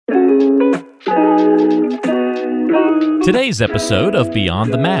Today's episode of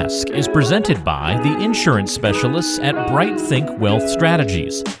Beyond the Mask is presented by the insurance specialists at Bright Think Wealth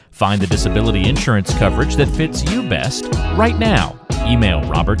Strategies. Find the disability insurance coverage that fits you best right now. Email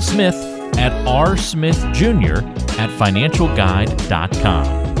Robert Smith at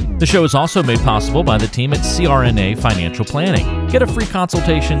rsmithjr@financialguide.com. The show is also made possible by the team at CRNA Financial Planning. Get a free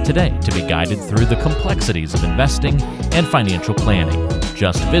consultation today to be guided through the complexities of investing and financial planning.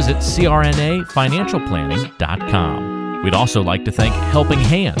 Just visit crnafinancialplanning.com. We'd also like to thank Helping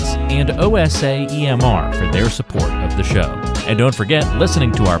Hands and OSA EMR for their support of the show. And don't forget,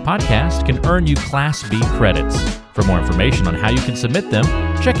 listening to our podcast can earn you Class B credits. For more information on how you can submit them,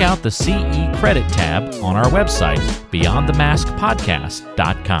 check out the CE Credit tab on our website,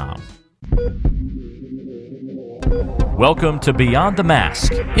 beyondthemaskpodcast.com. Welcome to Beyond the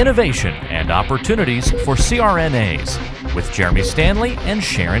Mask, Innovation and Opportunities for CRNAs, with Jeremy Stanley and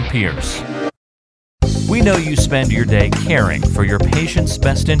Sharon Pierce. We know you spend your day caring for your patient's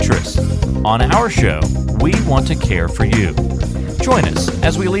best interests. On our show, we want to care for you. Join us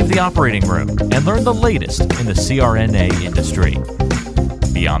as we leave the operating room and learn the latest in the CRNA industry.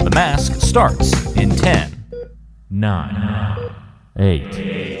 Beyond the Mask starts in 10, 9,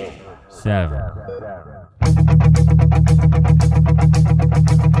 8, 7.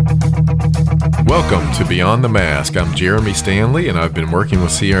 Welcome to Beyond the Mask. I'm Jeremy Stanley, and I've been working with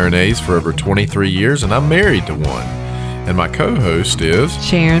CRNAs for over 23 years, and I'm married to one. And my co-host is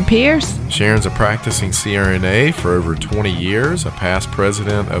Sharon Pierce. Sharon's a practicing CRNA for over 20 years, a past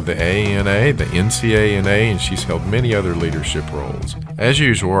president of the AANA, the NCANA, and she's held many other leadership roles. As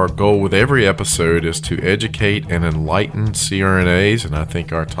usual, our goal with every episode is to educate and enlighten CRNAs, and I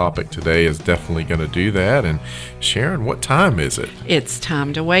think our topic today is definitely going to do that. And Sharon, what time is it? It's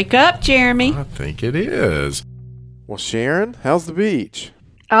time to wake up, Jeremy. I think it is. Well, Sharon, how's the beach?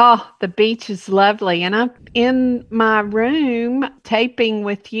 Oh, the beach is lovely. And I'm in my room taping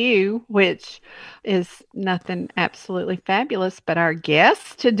with you, which is nothing absolutely fabulous. But our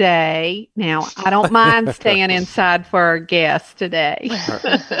guest today, now I don't mind staying inside for our guest today.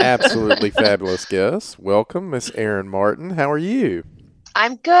 Absolutely fabulous guest. Welcome, Miss Erin Martin. How are you?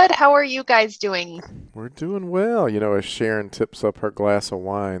 I'm good. How are you guys doing? We're doing well. You know, as Sharon tips up her glass of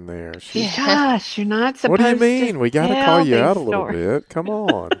wine there. Gosh, you're not supposed to. What do you mean? We got to call you out a little bit. Come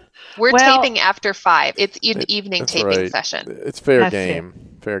on. We're taping after 5. It's an evening taping session. It's fair game.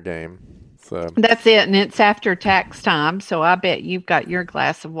 Fair game. So. That's it, and it's after tax time, so I bet you've got your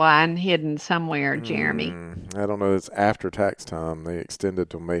glass of wine hidden somewhere, Jeremy. I don't know. It's after tax time. They extended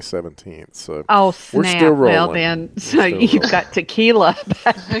till May 17th, so oh, snap. We're still rolling. Well, then, so you've got tequila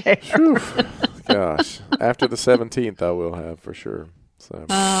back there. Gosh, after the 17th, I will have for sure. So.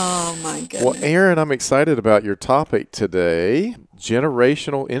 Oh, my goodness. Well, Erin, I'm excited about your topic today,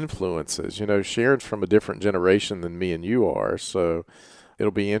 generational influences. You know, Sharon's from a different generation than me and you are, so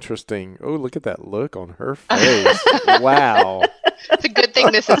it'll be interesting. Oh, look at that look on her face. Wow. It's a good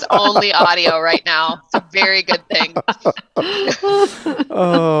thing this is only audio right now. It's a very good thing.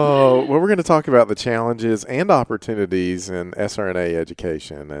 Oh, well, we're going to talk about the challenges and opportunities in SRNA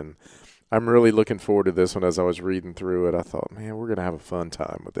education, and I'm really looking forward to this one. As I was reading through it, I thought, man, we're going to have a fun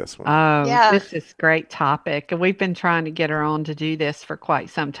time with this one. Oh, yeah. This is a great topic. And we've been trying to get her on to do this for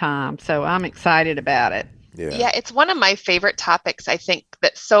quite some time. So I'm excited about it. Yeah, it's one of my favorite topics. I think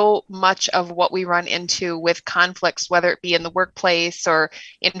that so much of what we run into with conflicts, whether it be in the workplace or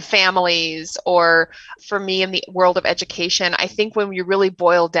in families, or for me in the world of education, I think when we really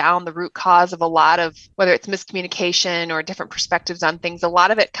boil down the root cause of a lot of, whether it's miscommunication or different perspectives on things, a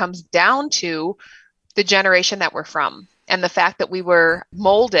lot of it comes down to the generation that we're from and the fact that we were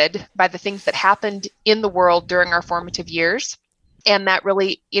molded by the things that happened in the world during our formative years. And that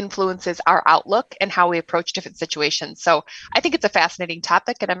really influences our outlook and how we approach different situations. So I think it's a fascinating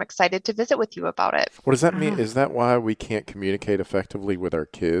topic, and I'm excited to visit with you about it. What does that mean? Is that why we can't communicate effectively with our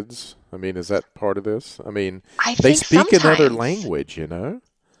kids? I mean, is that part of this? I mean, they speak another language, you know?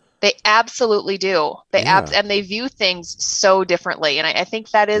 They absolutely do. And they view things so differently. And I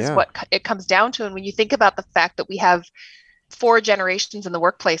think that is what it comes down to. And when you think about the fact that we have 4 generations in the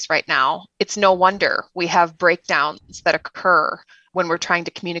workplace right now, it's no wonder we have breakdowns that occur when we're trying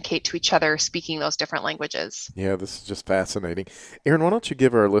to communicate to each other speaking those different languages. Yeah, this is just fascinating. Erin, why don't you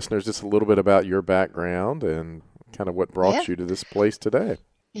give our listeners just a little bit about your background and kind of what brought you to this place today?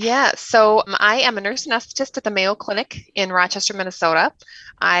 Yeah, so I am a nurse anesthetist at the Mayo Clinic in Rochester, Minnesota.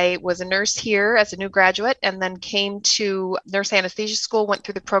 I was a nurse here as a new graduate and then came to nurse anesthesia school, went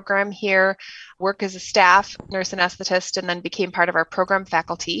through the program here, worked as a staff nurse anesthetist, and then became part of our program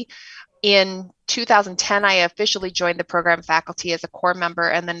faculty. In 2010, I officially joined the program faculty as a core member,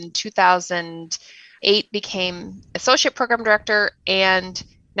 and then in 8 became associate program director, and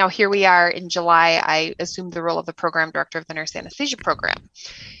now here we are in July. I assumed the role of the program director of the nurse anesthesia program.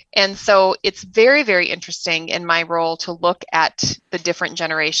 And so it's very, very interesting in my role to look at the different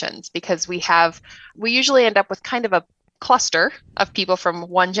generations, because we usually end up with kind of a cluster of people from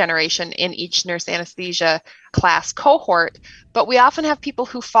one generation in each nurse anesthesia class cohort, but we often have people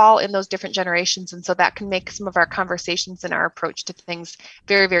who fall in those different generations. And so that can make some of our conversations and our approach to things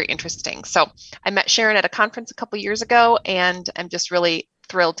very, very interesting. So I met Sharon at a conference a couple years ago, and I'm just really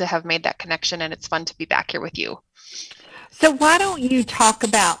thrilled to have made that connection, and it's fun to be back here with you. So why don't you talk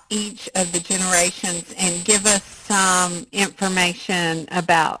about each of the generations and give us some information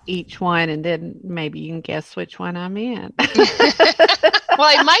about each one, and then maybe you can guess which one I'm in. Well,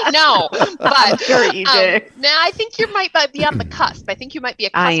 I might know, but I'm sure you do. Now I think you might be on the cusp. I think you might be a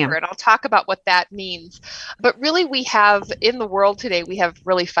cusper, and I'll talk about what that means. But really, we have in the world today, we have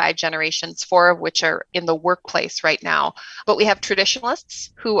really 5 generations, 4 of which are in the workplace right now. But we have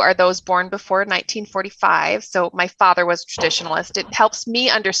traditionalists, who are those born before 1945. So my father was a traditionalist. It helps me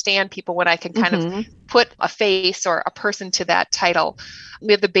understand people when I can kind of put a face or a person to that title.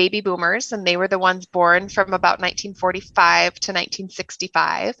 We have the baby boomers, and they were the ones born from about 1945 to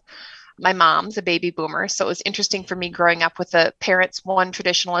 1965. My mom's a baby boomer, so it was interesting for me growing up with the parents, one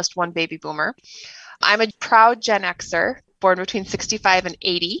traditionalist, one baby boomer. I'm a proud Gen Xer, born between 65 and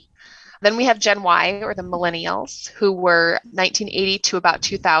 80. Then we have Gen Y, or the millennials, who were 1980 to about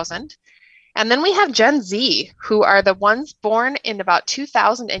 2000. And then we have Gen Z, who are the ones born in about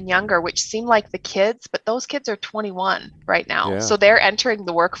 2000 and younger, which seem like the kids, but those kids are 21 right now. Yeah. So they're entering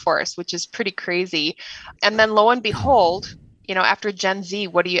the workforce, which is pretty crazy. And then lo and behold, after Gen Z,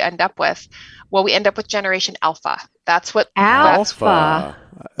 what do you end up with? Well, we end up with Generation Alpha. That's what Alpha.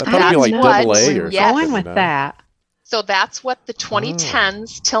 I thought it'd be like double A or going with that. So that's what the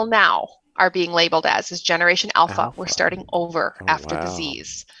 2010s till now are being labeled as Generation Alpha. We're starting over after the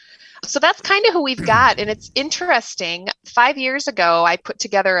Zs. So that's kind of who we've got. And it's interesting. 5 years ago, I put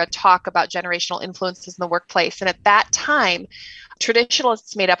together a talk about generational influences in the workplace. And at that time,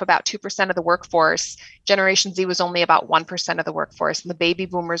 traditionalists made up about 2% of the workforce. Generation Z was only about 1% of the workforce. And the baby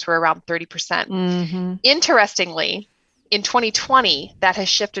boomers were around 30%. Interestingly, in 2020, that has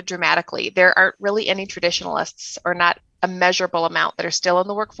shifted dramatically. There aren't really any traditionalists, or not a measurable amount, that are still in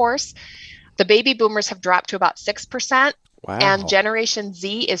the workforce. The baby boomers have dropped to about 6%. Wow. And Generation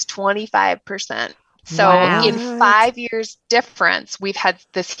Z is 25%. So in 5 years difference, we've had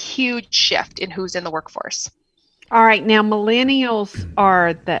this huge shift in who's in the workforce. All right. Now, millennials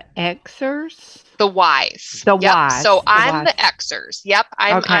are the Xers? The Ys. The Ys. So I'm the Xers. Yep.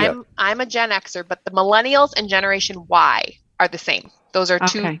 I'm a Gen Xer, but the millennials and Generation Y are the same. Those are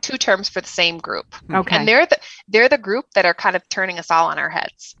two terms for the same group. Okay. And they're the group that are kind of turning us all on our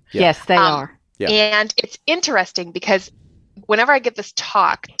heads. Yes, they are. Yeah. And it's interesting because whenever I give this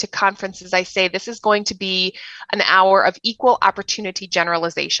talk to conferences, I say this is going to be an hour of equal opportunity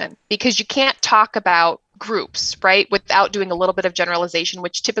generalization, because you can't talk about groups, right, without doing a little bit of generalization,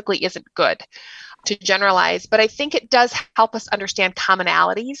 which typically isn't good to generalize. But I think it does help us understand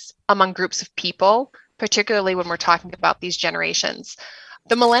commonalities among groups of people, particularly when we're talking about these generations.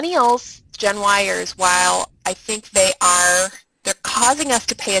 The millennials, Gen Yers, while I think they're causing us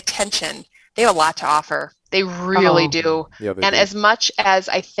to pay attention, they have a lot to offer. They really do. Yeah, and as much as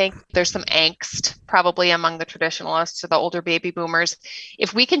I think there's some angst probably among the traditionalists or the older baby boomers,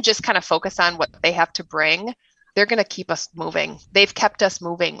 if we can just kind of focus on what they have to bring, they're going to keep us moving. They've kept us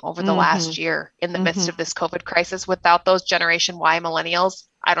moving over the last year in the midst of this COVID crisis. Without those Generation Y millennials,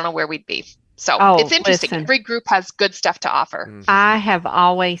 I don't know where we'd be. So it's interesting. Listen, every group has good stuff to offer. I have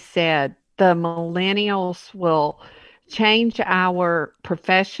always said the millennials will change our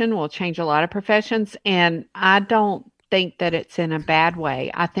profession, will change a lot of professions. And I don't think that it's in a bad way.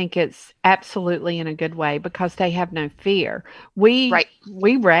 I think it's absolutely in a good way, because they have no fear.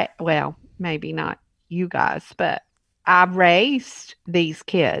 Well, maybe not you guys, but I raised these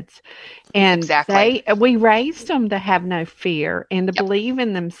kids, and we raised them to have no fear and to believe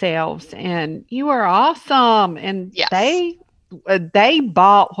in themselves, and you are awesome. And they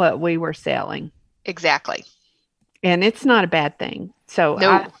bought what we were selling. Exactly. And it's not a bad thing. So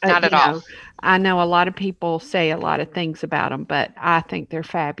no, not at all. I know a lot of people say a lot of things about them, but I think they're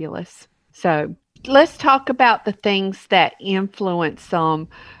fabulous. So let's talk about the things that influence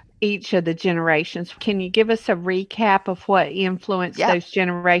each of the generations. Can you give us a recap of what influenced those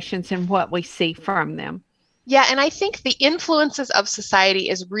generations and what we see from them? Yeah, and I think the influences of society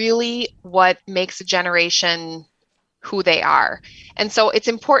is really what makes a generation who they are. And so it's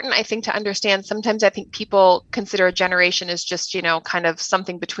important, I think, to understand, sometimes I think people consider a generation as just, kind of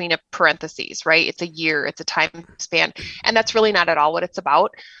something between a parentheses, right? It's a year, it's a time span. And that's really not at all what it's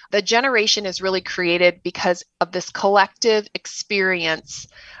about. The generation is really created because of this collective experience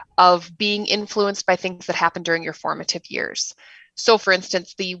of being influenced by things that happened during your formative years. So for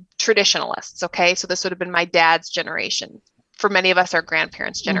instance, the traditionalists, okay? So this would have been my dad's generation. For many of us, our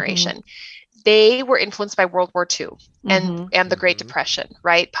grandparents' generation. Mm-hmm. They were influenced by World War II and the Great Depression,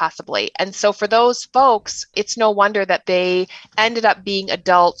 right? Possibly. And so for those folks, it's no wonder that they ended up being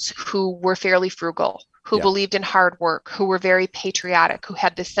adults who were fairly frugal, who believed in hard work, who were very patriotic, who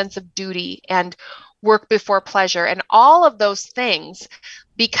had this sense of duty and work before pleasure and all of those things.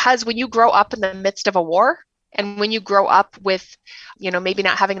 Because when you grow up in the midst of a war, and when you grow up with, maybe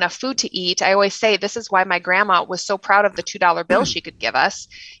not having enough food to eat, I always say this is why my grandma was so proud of the $2 bill she could give us,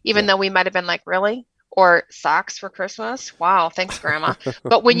 even though we might have been like, really? Or socks for Christmas? Wow, thanks, Grandma.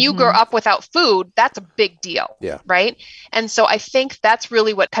 But when you grow up without food, that's a big deal, right? And so I think that's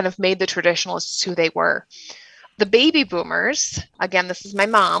really what kind of made the traditionalists who they were. The baby boomers, again, this is my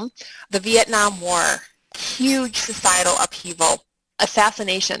mom, the Vietnam War, huge societal upheaval,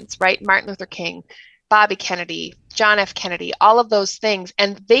 assassinations, right? Martin Luther King, Bobby Kennedy, John F. Kennedy, all of those things.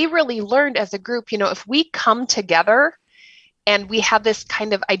 And they really learned as a group, if we come together and we have this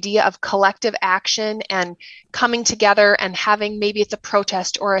kind of idea of collective action and coming together and having, maybe it's a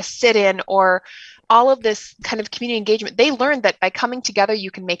protest or a sit-in or all of this kind of community engagement, they learned that by coming together,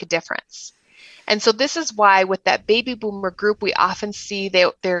 you can make a difference. And so this is why with that baby boomer group, we often see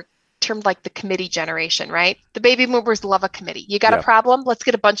they're termed like the committee generation, right? The baby boomers love a committee. You got a problem? Let's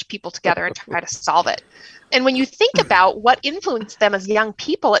get a bunch of people together and try to solve it. And when you think about what influenced them as young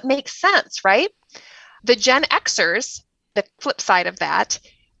people, it makes sense, right? The Gen Xers, the flip side of that,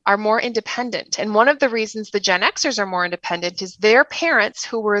 are more independent. And one of the reasons the Gen Xers are more independent is their parents,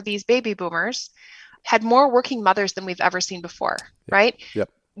 who were these baby boomers, had more working mothers than we've ever seen before, right?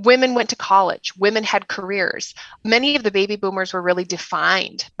 Yep. Women went to college, women had careers. Many of the baby boomers were really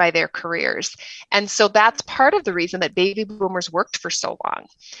defined by their careers. And so that's part of the reason that baby boomers worked for so long,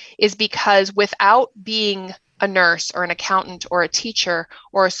 is because without being a nurse or an accountant or a teacher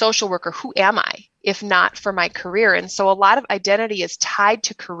or a social worker, who am I if not for my career? And so a lot of identity is tied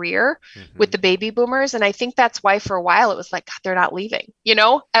to career with the baby boomers. And I think that's why for a while it was like, God, they're not leaving,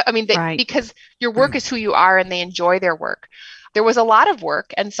 I mean, because your work is who you are and they enjoy their work. There was a lot of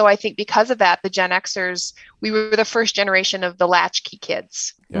work. And so I think because of that, the Gen Xers, we were the first generation of the latchkey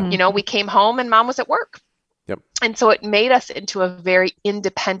kids. Yeah. We came home and mom was at work. Yep. And so it made us into a very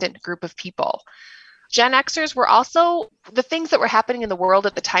independent group of people. Gen Xers were also, the things that were happening in the world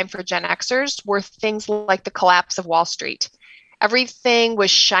at the time for Gen Xers were things like the collapse of Wall Street. Everything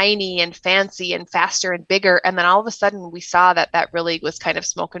was shiny and fancy and faster and bigger. And then all of a sudden we saw that really was kind of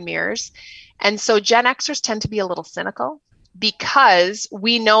smoke and mirrors. And so Gen Xers tend to be a little cynical, because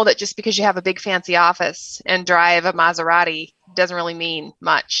we know that just because you have a big fancy office and drive a Maserati doesn't really mean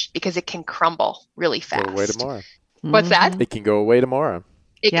much, because it can crumble really fast. Go away tomorrow. What's that? It can go away tomorrow.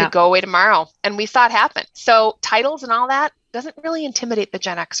 It could go away tomorrow. And we saw it happen. So titles and all that doesn't really intimidate the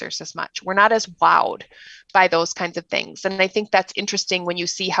Gen Xers as much. We're not as wowed by those kinds of things. And I think that's interesting when you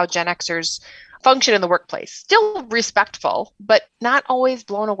see how Gen Xers function in the workplace. Still respectful, but not always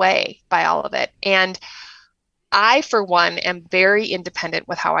blown away by all of it. And I, for one, am very independent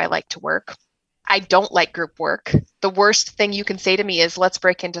with how I like to work. I don't like group work. The worst thing you can say to me is, let's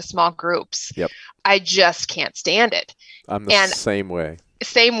break into small groups. Yep. I just can't stand it. I'm the same way.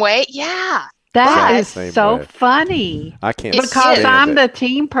 Same way? Yeah. That is so funny. I can't because I'm it. the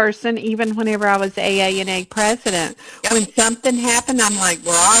team person. Even whenever I was AANA president, when something happened, I'm like,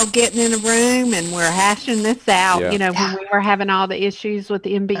 we're all getting in a room and we're hashing this out. When we were having all the issues with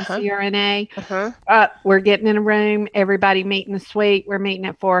the NBCRNA, we're getting in a room, everybody meet in the suite. We're meeting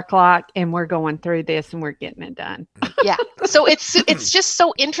at 4:00 and we're going through this and we're getting it done. Yeah. So it's just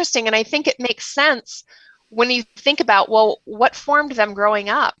so interesting, and I think it makes sense. When you think about, well, what formed them growing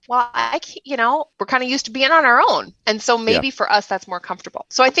up? Well, we're kind of used to being on our own. And so maybe for us, that's more comfortable.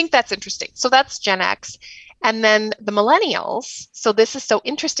 So I think that's interesting. So that's Gen X. And then the millennials. So this is so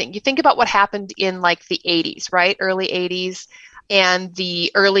interesting. You think about what happened in like the 80s, right? Early 80s and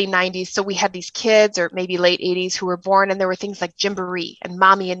the early 90s. So we had these kids, or maybe late 80s, who were born, and there were things like Gymboree and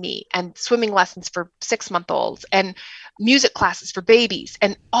Mommy and Me and swimming lessons for 6-month-olds and music classes for babies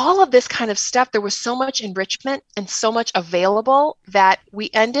and all of this kind of stuff. There was so much enrichment and so much available that we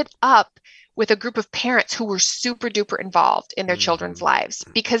ended up with a group of parents who were super duper involved in their children's lives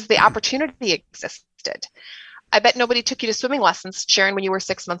because the opportunity existed. I bet nobody took you to swimming lessons, Sharon, when you were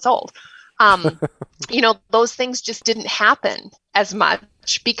 6 months old. Those things just didn't happen as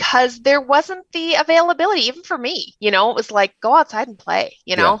much because there wasn't the availability, even for me. It was like, go outside and play.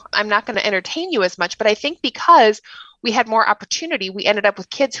 I'm not going to entertain you as much. But I think because we had more opportunity, we ended up with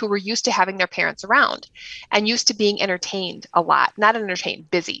kids who were used to having their parents around and used to being entertained a lot. Not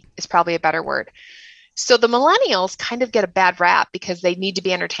entertained, busy is probably a better word. So the millennials kind of get a bad rap because they need to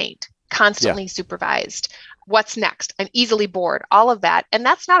be entertained, constantly supervised. What's next? I'm easily bored, all of that. And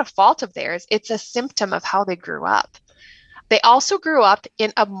that's not a fault of theirs. It's a symptom of how they grew up. They also grew up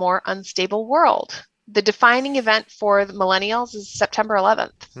in a more unstable world. The defining event for the millennials is September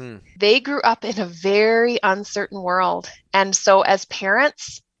 11th. They grew up in a very uncertain world. And so as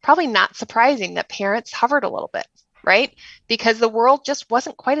parents, probably not surprising that parents hovered a little bit, right? Because the world just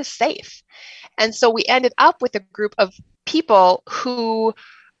wasn't quite as safe. And so we ended up with a group of people who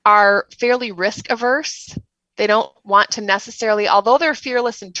are fairly risk averse. They don't want to necessarily, although they're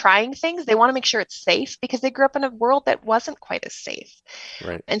fearless in trying things, they want to make sure it's safe because they grew up in a world that wasn't quite as safe.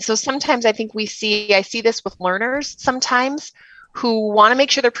 Right. And so sometimes I think I see this with learners sometimes who want to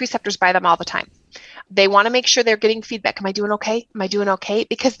make sure their preceptors by them all the time. They want to make sure they're getting feedback. Am I doing okay? Am I doing okay?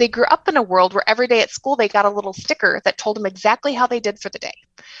 Because they grew up in a world where every day at school, they got a little sticker that told them exactly how they did for the day.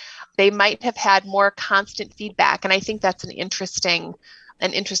 They might have had more constant feedback. And I think that's an interesting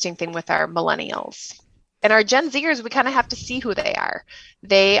thing with our millennials. And our Gen Zers, we kind of have to see who they are.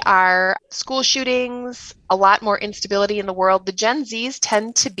 They are school shootings, a lot more instability in the world. The Gen Zs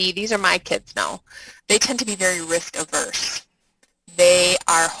tend to be, these are my kids now, they tend to be very risk averse. They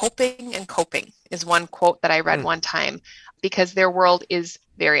are hoping and coping is one quote that I read one time because their world is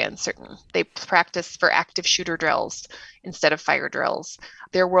very uncertain. They practice for active shooter drills instead of fire drills.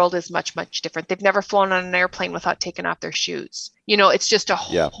 Their world is much, much different. They've never flown on an airplane without taking off their shoes. It's just a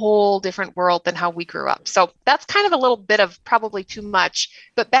whole different world than how we grew up. So that's kind of a little bit of probably too much,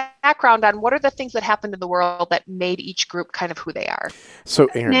 but background on what are the things that happened in the world that made each group kind of who they are. So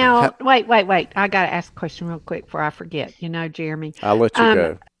Erin, now, wait. I got to ask a question real quick before I forget, Jeremy. I'll let you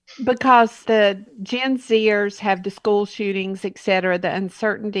go. Because the Gen Zers have the school shootings, et cetera, the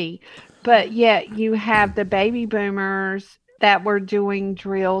uncertainty, but yet you have the baby boomers that were doing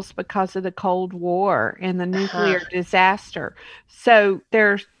drills because of the Cold War and the nuclear disaster. So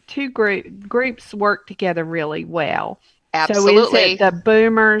there's two groups work together really well. Absolutely. So is it the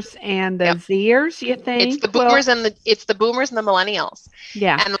boomers and the Zers, you think? It's the boomers and the boomers and the millennials.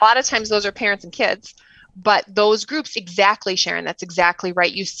 Yeah. And a lot of times those are parents and kids. But those groups, exactly, Sharon, that's exactly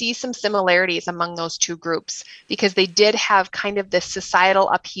right. You see some similarities among those two groups because they did have kind of this societal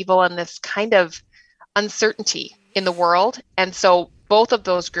upheaval and this kind of uncertainty in the world. And so both of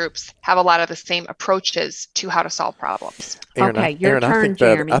those groups have a lot of the same approaches to how to solve problems. Erin, your turn,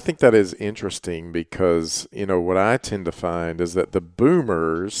 Jeremy. I think that is interesting because, what I tend to find is that the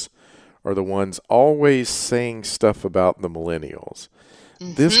boomers are the ones always saying stuff about the millennials.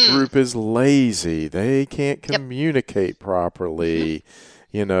 This group is lazy. They can't communicate properly.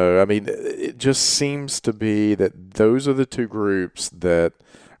 It just seems to be that those are the two groups that,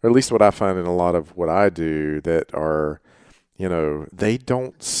 or at least what I find in a lot of what I do, that are, they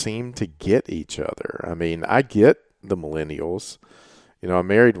don't seem to get each other. I mean, I get the millennials. I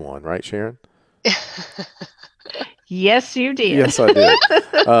married one, right, Sharon? Yes, you did. Yes, I did.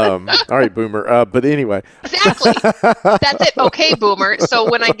 All right, boomer. But anyway. Exactly. That's it. Okay, boomer.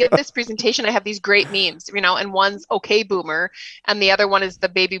 So when I give this presentation, I have these great memes, and one's okay, boomer, and the other one is the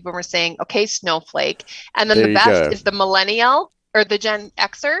baby boomer saying, okay, snowflake. And then the best is the millennial or the Gen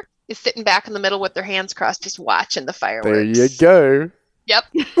Xer is sitting back in the middle with their hands crossed, just watching the fireworks. There you go. Yep.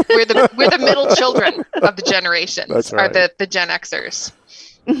 We're the middle children of the generations. That's right. Are the Gen Xers.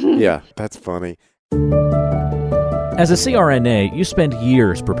 Yeah, that's funny. As a CRNA, you spend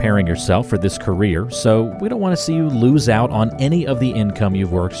years preparing yourself for this career, so we don't want to see you lose out on any of the income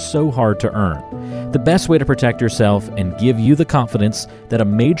you've worked so hard to earn. The best way to protect yourself and give you the confidence that a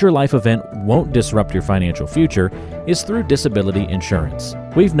major life event won't disrupt your financial future is through disability insurance.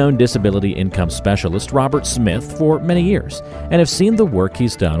 We've known disability income specialist Robert Smith for many years and have seen the work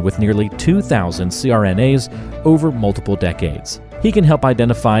he's done with nearly 2,000 CRNAs over multiple decades. He can help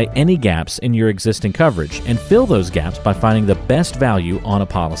identify any gaps in your existing coverage and fill those gaps by finding the best value on a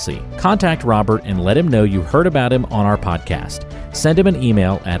policy. Contact Robert and let him know you heard about him on our podcast. Send him an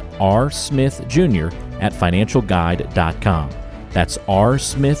email at rsmithjr@financialguide.com. That's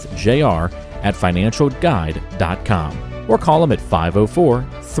rsmithjr@financialguide.com. Or call him at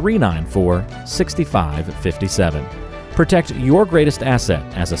 504-394-6557. Protect your greatest asset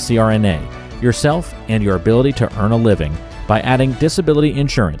as a CRNA, yourself and your ability to earn a living by adding disability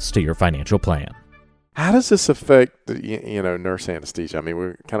insurance to your financial plan. How does this affect, nurse anesthesia? I mean,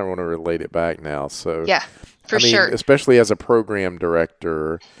 we kind of want to relate it back now. So, Yeah, for sure. Especially as a program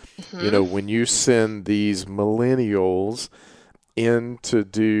director, when you send these millennials in to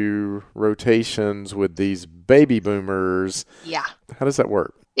do rotations with these baby boomers, how does that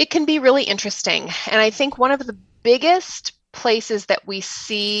work? It can be really interesting. And I think one of the biggest places that we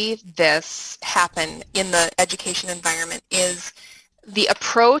see this happen in the education environment is the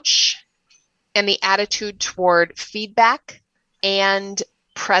approach and the attitude toward feedback and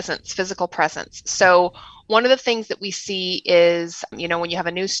presence, physical presence. So one of the things that we see is, when you have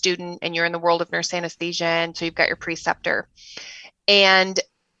a new student and you're in the world of nurse anesthesia, and so you've got your preceptor. And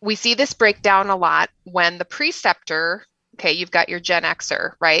we see this breakdown a lot when the preceptor, okay, you've got your Gen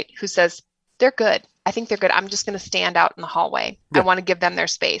Xer, right, who says, they're good. I think they're good. I'm just going to stand out in the hallway. Yeah. I want to give them their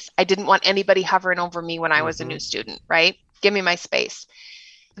space. I didn't want anybody hovering over me when I was a new student, right? Give me my space.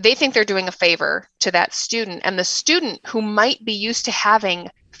 They think they're doing a favor to that student, and the student who might be used to having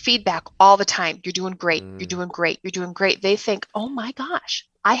feedback all the time, you're doing great, you're doing great, you're doing great. They think, oh my gosh,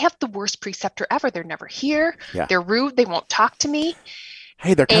 I have the worst preceptor ever. They're never here. Yeah. They're rude. They won't talk to me.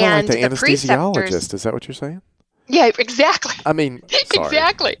 Hey, they're kind of like the anesthesiologist. Is that what you're saying? Yeah, exactly. I mean, sorry.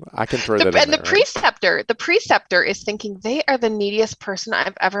 Exactly. I can throw that in there. And the preceptor is thinking, they are the neediest person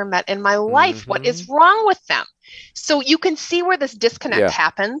I've ever met in my life. What is wrong with them? So you can see where this disconnect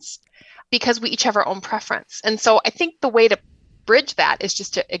happens, because we each have our own preference. And so I think the way to bridge that is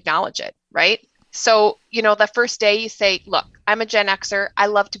just to acknowledge it, right? So, the first day you say, look, I'm a Gen Xer. I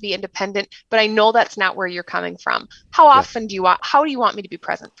love to be independent, but I know that's not where you're coming from. How often how do you want me to be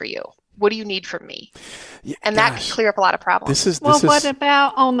present for you? What do you need from me? Yeah, and that can clear up a lot of problems. What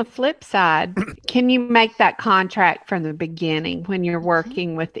about on the flip side? Can you make that contract from the beginning when you're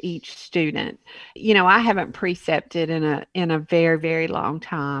working with each student? I haven't precepted in a very, very long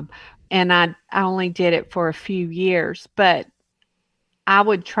time, and I only did it for a few years, but I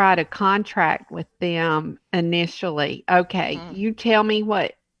would try to contract with them initially. Okay, you tell me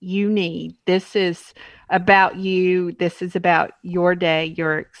what you need. This is about you. This is about your day,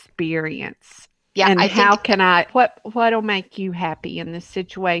 your experience. Yeah. And what'll make you happy in this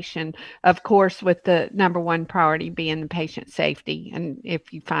situation? Of course, with the number one priority being the patient safety. And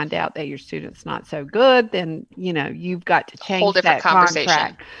if you find out that your student's not so good, then, you've got to change that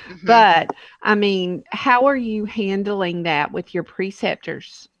contract. But how are you handling that with your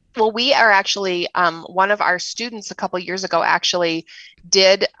preceptors? Well, we are actually, one of our students a couple of years ago actually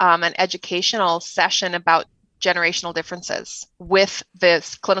did an educational session about generational differences with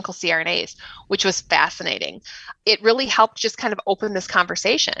this clinical CRNAs, which was fascinating. It really helped just kind of open this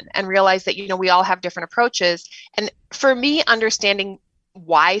conversation and realize that, we all have different approaches. And for me, understanding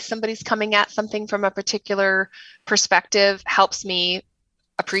why somebody's coming at something from a particular perspective helps me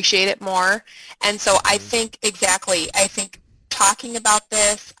appreciate it more. And so I think talking about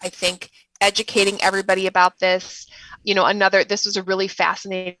this, I think educating everybody about this, this was a really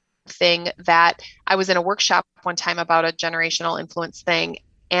fascinating thing that I was in a workshop one time about a generational influence thing,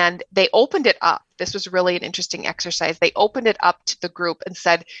 and they opened it up. This was really an interesting exercise. They opened it up to the group and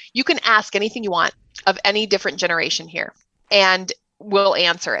said, you can ask anything you want of any different generation here, and we'll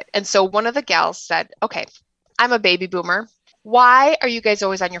answer it. And so one of the gals said, okay, I'm a baby boomer. Why are you guys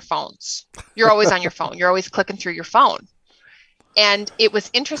always on your phones? You're always on your phone. You're always clicking through your phone. And it was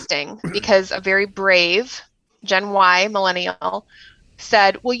interesting because a very brave Gen Y millennial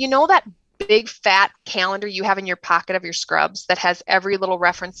said, well, that big fat calendar you have in your pocket of your scrubs that has every little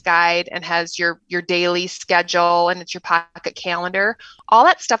reference guide and has your daily schedule, and it's your pocket calendar, all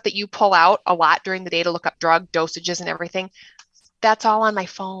that stuff that you pull out a lot during the day to look up drug dosages and everything, that's all on my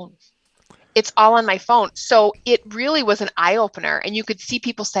phone. It's all on my phone. So it really was an eye opener. And you could see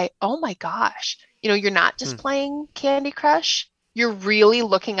people say, oh my gosh, you're not just playing Candy Crush. You're really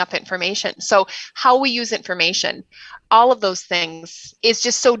looking up information. So how we use information, all of those things is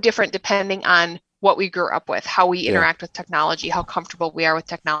just so different depending on what we grew up with, how we interact with technology, how comfortable we are with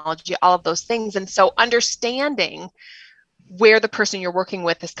technology, all of those things. And so understanding where the person you're working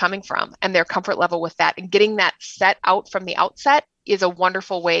with is coming from and their comfort level with that, and getting that set out from the outset is a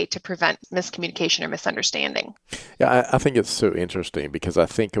wonderful way to prevent miscommunication or misunderstanding. Yeah, I think it's so interesting because I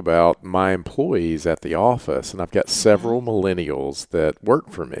think about my employees at the office, and I've got several millennials that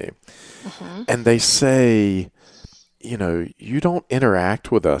work for me, and they say, you don't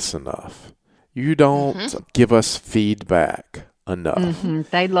interact with us enough. You don't give us feedback enough.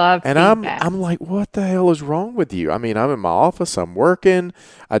 They love and feedback. I'm like, what the hell is wrong with you? I'm in my office, I'm working,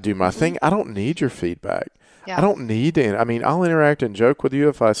 I do my thing. I don't need your feedback. Yeah. I don't need to. I mean, I'll interact and joke with you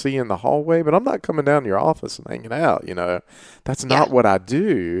if I see you in the hallway, but I'm not coming down to your office and hanging out, That's not what I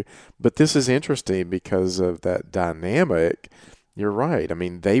do. But this is interesting because of that dynamic. You're right. I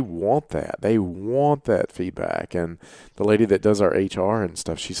mean, they want that. They want that feedback. And the lady that does our HR and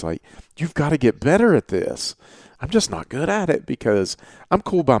stuff, she's like, you've got to get better at this. I'm just not good at it because I'm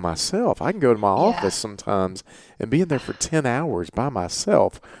cool by myself. I can go to my office sometimes and be in there for 10 hours by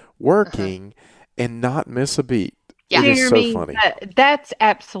myself working and not miss a beat. Yeah. It is Jeremy, so funny. That's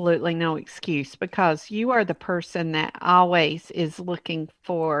absolutely no excuse because you are the person that always is looking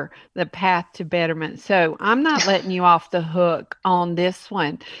for the path to betterment. So I'm not letting you off the hook on this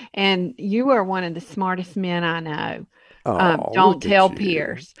one. And you are one of the smartest men I know. Don't tell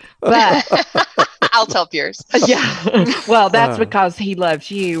Pierce. But I'll tell Pierce. yeah. Well, that's because he loves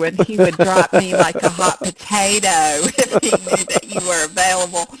you and he would drop me like a hot potato if he knew that you were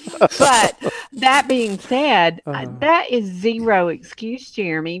available. But that being said, that is zero excuse,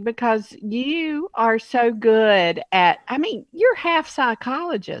 Jeremy, because you are so good at, you're half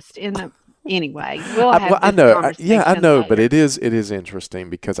psychologist in the anyway. We'll have I know. conversation I know, later. but it is interesting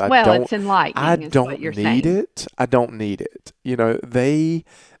because it's enlightening. I is don't what you're need saying. it. I don't need it.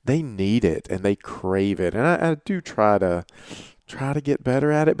 They need it and they crave it. And I do try to get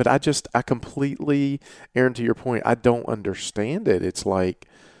better at it, but I completely, Aaron, to your point, I don't understand it. It's like,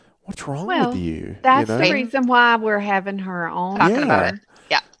 what's wrong with you? That's the reason why we're having her on. Talking about it.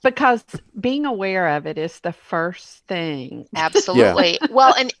 Yeah. Because being aware of it is the first thing. Absolutely.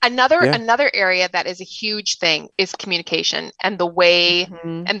 Well, and another area that is a huge thing is communication and the way,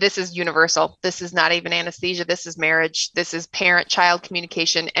 and this is universal. This is not even anesthesia. This is marriage. This is parent-child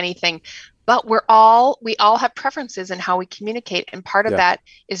communication, anything. But we all have preferences in how we communicate. And part of that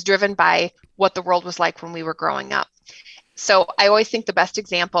is driven by what the world was like when we were growing up. So I always think the best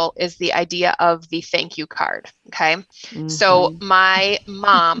example is the idea of the thank you card. Okay. So my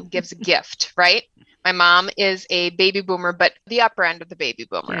mom gives a gift, right? My mom is a baby boomer, but the upper end of the baby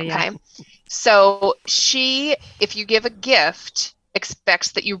boomer. Okay. So if you give a gift,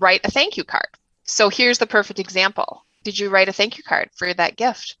 expects that you write a thank you card. So here's the perfect example. Did you write a thank you card for that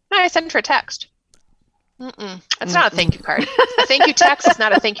gift? No, I sent her a text. That's not a thank you card. A thank you text is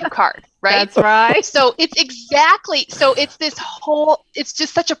not a thank you card, right? That's right. So it's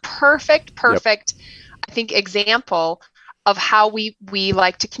just such a perfect, I think, example of how we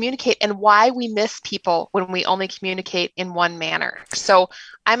like to communicate and why we miss people when we only communicate in one manner. So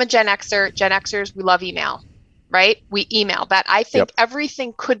I'm a Gen Xer. Gen Xers, we love email, right? We email that. I think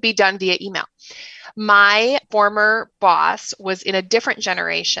everything could be done via email. My former boss was in a different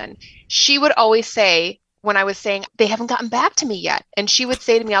generation. She would always say, when I was saying, they haven't gotten back to me yet. And she would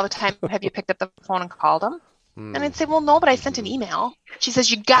say to me all the time, have you picked up the phone and called them? And I'd say, well, no, but I sent an email. She says,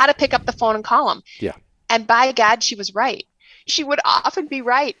 you got to pick up the phone and call them. Yeah. And by God, she was right. She would often be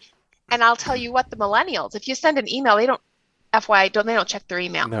right. And I'll tell you what, the millennials, if you send an email, they don't check their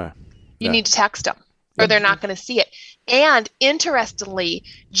email. No. You need to text them or they're not going to see it. And interestingly,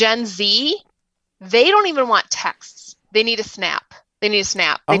 Gen Z, they don't even want texts. They need a snap. They need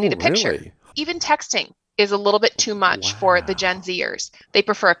a picture. Really? Even texting is a little bit too much for the Gen Zers. They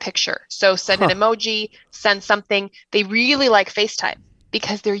prefer a picture. So send an emoji, send something. They really like FaceTime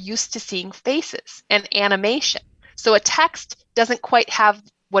because they're used to seeing faces and animation. So a text doesn't quite have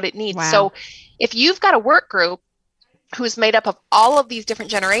what it needs. Wow. So if you've got a work group who's made up of all of these different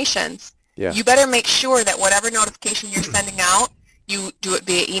generations, you better make sure that whatever notification you're sending out, you do it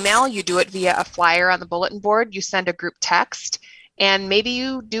via email, you do it via a flyer on the bulletin board, you send a group text, and maybe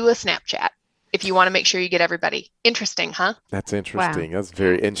you do a Snapchat if you want to make sure you get everybody. Interesting, huh? That's interesting. Wow. That's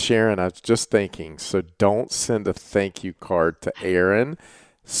and Sharon, I was just thinking, so don't send a thank you card to Erin,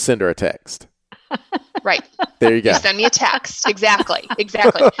 send her a text. Right. There you go. You send me a text. Exactly.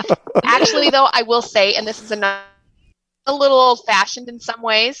 Actually, though, I will say, and this is a little old-fashioned in some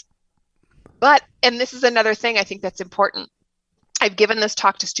ways, and this is another thing I think that's important. I've given this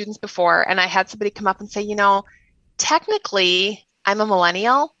talk to students before, and I had somebody come up and say, technically, I'm a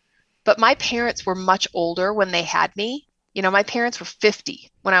millennial, but my parents were much older when they had me. My parents were 50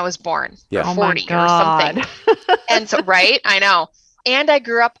 when I was born, or 40 or something. And so, right, I know. And I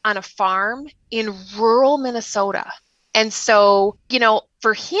grew up on a farm in rural Minnesota. And so,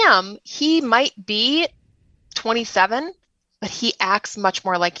 for him, he might be 27, but he acts much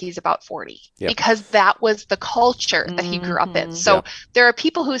more like he's about 40 Yep. because that was the culture that he grew up in. So Yep. there are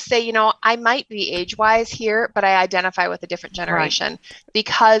people who say, I might be age-wise here, but I identify with a different generation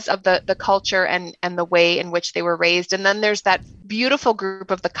because of the culture and the way in which they were raised. And then there's that beautiful group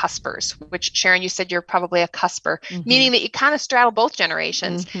of the cuspers, which Sharon, you said you're probably a cusper, meaning that you kind of straddle both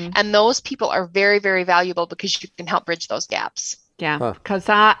generations. And those people are very, very valuable because you can help bridge those gaps. Yeah, because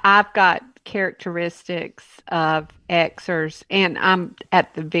I've got characteristics of Xers, and I'm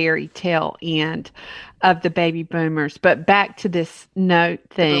at the very tail end of the baby boomers. But back to this note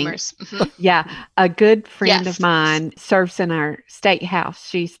thing. Boomers. Yeah, a good friend Yes. of mine serves in our state house.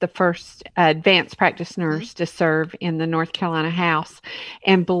 She's the first advanced practice nurse to serve in the North Carolina House.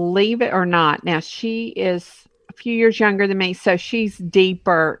 And believe it or not, now she is a few years younger than me, so she's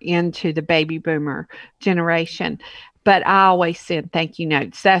deeper into the baby boomer generation. But I always send thank you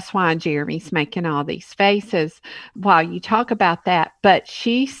notes. That's why Jeremy's making all these faces while you talk about that. But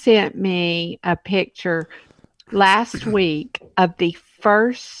she sent me a picture last week of the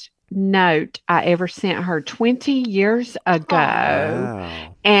first note I ever sent her 20 years ago.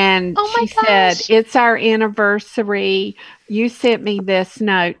 Wow. And Oh my she said, gosh. it's our anniversary. You sent me this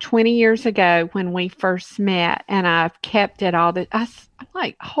note 20 years ago when we first met, and I've kept it all. I'm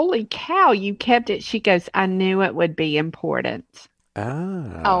like, holy cow, you kept it. She goes, I knew it would be important.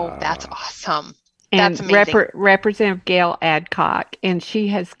 Oh, that's awesome. And That's amazing. Representative Gail Adcock, and she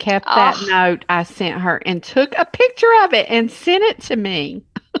has kept that Oh. note I sent her and took a picture of it and sent it to me.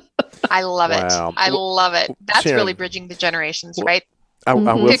 I love it. Wow. I love it. That's Sharon, really bridging the generations, right? I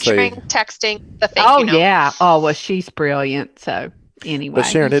will Picturing, say, texting, the thank Oh, you note. yeah. Oh, well, she's brilliant. So anyway. but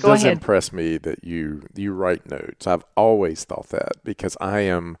Sharon, it go does ahead. impress me that you write notes. I've always thought that because I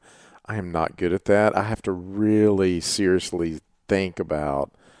am not good at that. I have to really seriously think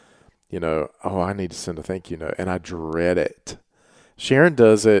about, I need to send a thank you note, and I dread it. Sharon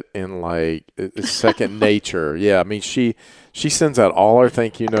does it in like it's second nature. Yeah, I mean she sends out all her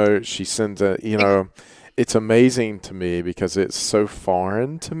thank you notes. She sends a it's amazing to me because it's so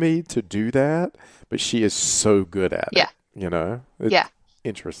foreign to me to do that, but she is so good at Yeah. it. It's Yeah.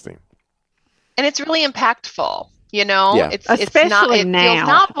 interesting. And it's really impactful, Yeah. It's not, Especially it now. feels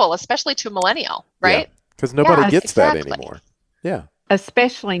novel, especially to a millennial, right? Because nobody Yes, gets that exactly. anymore. Yeah.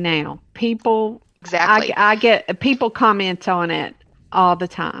 Especially now. People, Exactly. I get people comment on it all the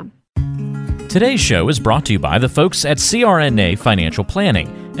time. Today's show is brought to you by the folks at CRNA Financial Planning,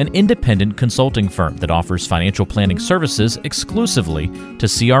 an independent consulting firm that offers financial planning services exclusively to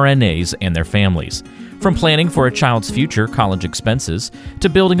CRNAs and their families. From planning for a child's future college expenses to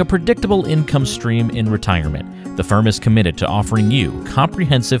building a predictable income stream in retirement, the firm is committed to offering you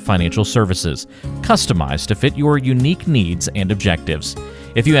comprehensive financial services, customized to fit your unique needs and objectives.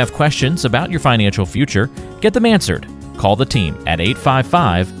 If you have questions about your financial future, get them answered. Call the team at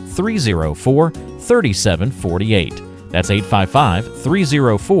 855-304-3748. That's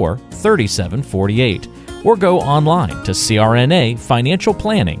 855-304-3748. Or go online to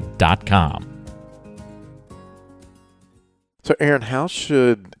crnafinancialplanning.com. So, Aaron, how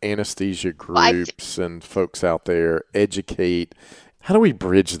should anesthesia groups and folks out there educate? How do we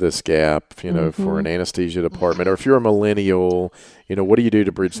bridge this gap, for an anesthesia department? Or if you're a millennial, what do you do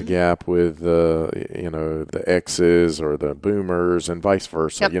to bridge the gap with, the X's or the boomers and vice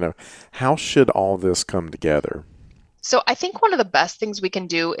versa? Yep. How should all this come together? So I think one of the best things we can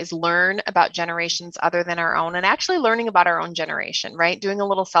do is learn about generations other than our own, and actually learning about our own generation, right? Doing a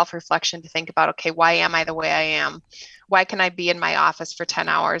little self-reflection to think about, okay, why am I the way I am? Why can I be in my office for 10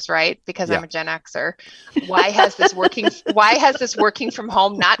 hours, right? Because I'm a Gen Xer. Why has this working from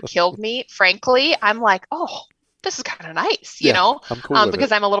home not killed me? Frankly, I'm like, oh, this is kind of nice, I'm cool with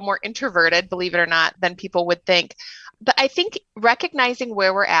because it. I'm a little more introverted, believe it or not, than people would think. But I think recognizing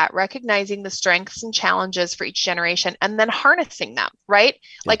where we're at, recognizing the strengths and challenges for each generation, and then harnessing them, right?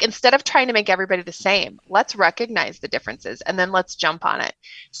 Like instead of trying to make everybody the same, let's recognize the differences and then let's jump on it.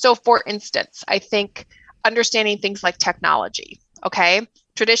 So for instance, I think understanding things like technology, okay?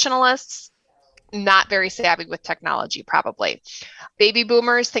 Traditionalists, not very savvy with technology, probably. Baby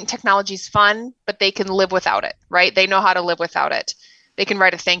boomers think technology's fun, but they can live without it, right? They know how to live without it. They can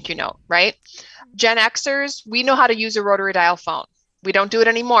write a thank you note, right? Gen Xers, we know how to use a rotary dial phone. We don't do it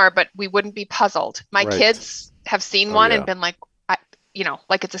anymore, but we wouldn't be puzzled. My Right. kids have seen one and been like,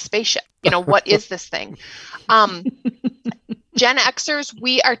 like it's a spaceship. What is this thing? Gen Xers,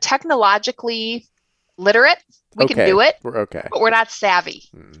 we are technologically literate. We can do it, We're okay. but we're not savvy,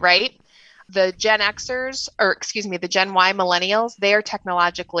 right? The Gen Xers, the Gen Y millennials, they are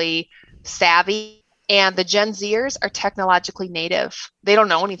technologically savvy And the Gen Zers are technologically native. They don't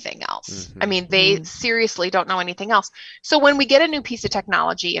know anything else. I mean, they seriously don't know anything else. So when we get a new piece of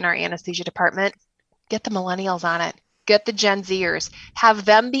technology in our anesthesia department, get the millennials on it. Get the Gen Zers. Have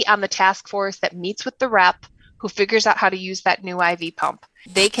them be on the task force that meets with the rep who figures out how to use that new IV pump.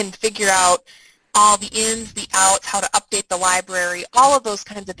 They can figure out all the ins, the outs, how to update the library, all of those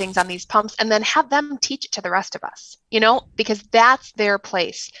kinds of things on these pumps, and then have them teach it to the rest of us, because that's their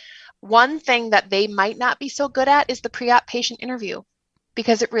place. One thing that they might not be so good at is the pre-op patient interview,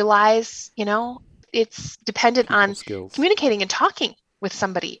 because it relies, it's dependent on skills. Communicating and talking with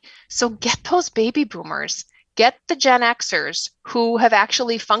somebody. So get those baby boomers. Get the Gen Xers who have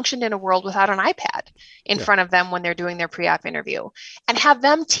actually functioned in a world without an iPad in front of them when they're doing their pre-op interview, and have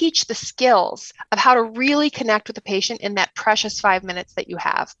them teach the skills of how to really connect with the patient in that precious 5 minutes that you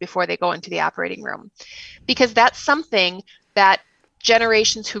have before they go into the operating room. Because that's something that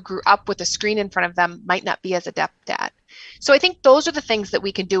generations who grew up with a screen in front of them might not be as adept at. So I think those are the things that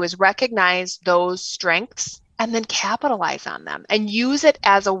we can do, is recognize those strengths and then capitalize on them and use it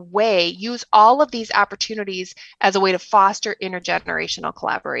as a way, use all of these opportunities as a way to foster intergenerational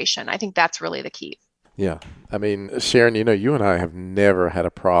collaboration. I think that's really the key. Yeah. I mean, Sharon, you and I have never had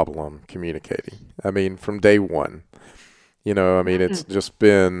a problem communicating. I mean, from day one, it's just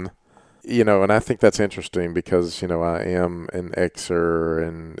been, and I think that's interesting because, I am an Xer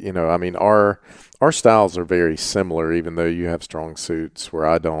and, our styles are very similar, even though you have strong suits where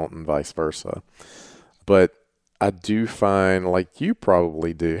I don't and vice versa. But I do find, like you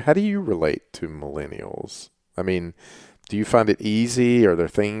probably do, how do you relate to millennials? I mean, do you find it easy? Are there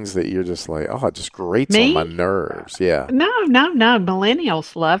things that you're just like, it just grates on my nerves? Yeah. No.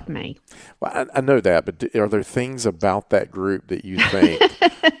 Millennials love me. Well, I know that, but are there things about that group that you think,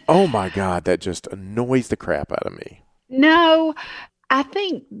 oh my God, that just annoys the crap out of me? No, I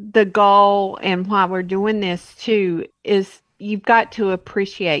think the goal and why we're doing this too is you've got to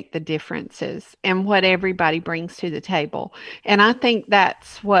appreciate the differences and what everybody brings to the table. And I think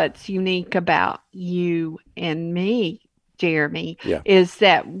that's what's unique about you and me, Jeremy, is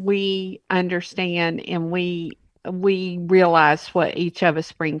that we understand and we realize what each of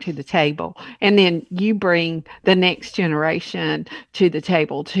us bring to the table. And then you bring the next generation to the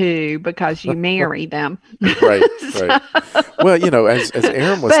table too, because you marry them. Right. Well, as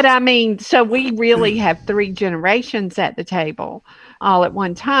Aaron was... But so we really have 3 generations at the table all at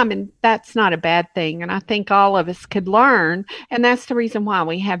one time, and that's not a bad thing. And I think all of us could learn, and that's the reason why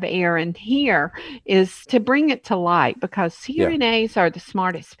we have Aaron here, is to bring it to light, because CRNAs are the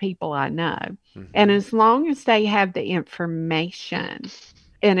smartest people I know. And as long as they have the information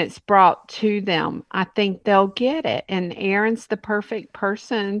and it's brought to them, I think they'll get it. And Aaron's the perfect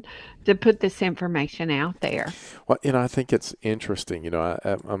person to put this information out there. Well, I think it's interesting.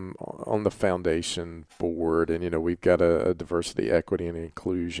 I'm on the foundation board, and, we've got a diversity, equity, and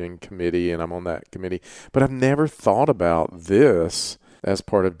inclusion committee, and I'm on that committee. But I've never thought about this as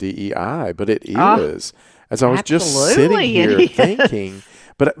part of DEI, but it is. As I was just sitting here thinking,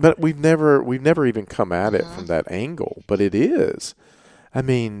 but we've never even come at it from that angle, but it is. I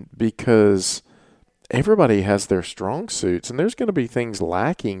mean, because everybody has their strong suits, and there's going to be things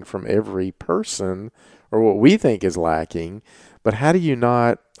lacking from every person, or what we think is lacking. But how do you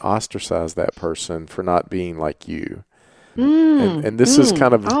not ostracize that person for not being like you? And this is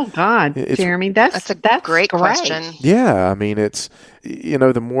kind of... Oh, God, Jeremy, that's a great question. Yeah, I mean, it's,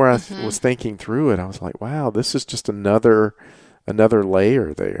 the more I was thinking through it, I was like, wow, this is just another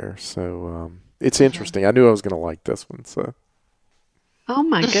layer there. So it's interesting. I knew I was going to like this one, so... Oh,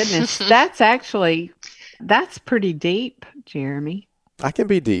 my goodness. That's pretty deep, Jeremy. I can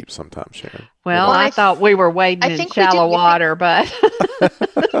be deep sometimes, Sharon. Well, I thought we were wading in shallow water, but...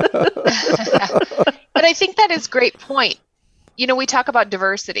 But I think that is a great point. We talk about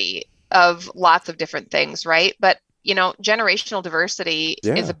diversity of lots of different things, right? But, generational diversity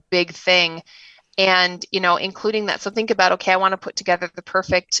is a big thing. And, including that. So think about, okay, I want to put together the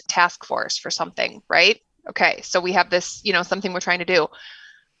perfect task force for something, right? Okay, so we have this, something we're trying to do.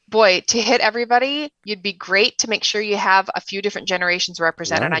 Boy, to hit everybody, you'd be great to make sure you have a few different generations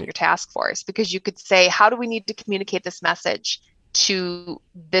represented on your task force, because you could say, how do we need to communicate this message to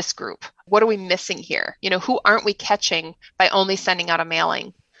this group? What are we missing here? Who aren't we catching by only sending out a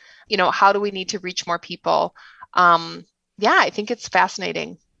mailing? How do we need to reach more people? I think it's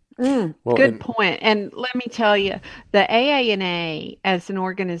fascinating. Good point. And let me tell you, the AANA as an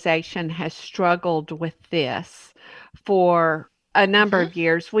organization has struggled with this for a number of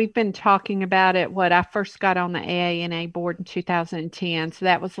years. We've been talking about it. I first got on the AANA board in 2010, so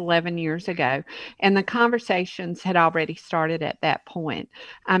that was 11 years ago. And the conversations had already started at that point.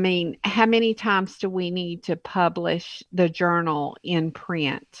 I mean, how many times do we need to publish the journal in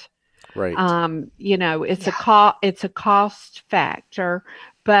print? Right. It's a cost factor,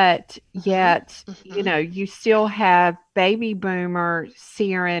 but yet, you still have baby boomer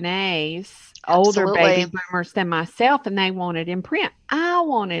CRNAs, older baby boomers than myself, and they want it in print. I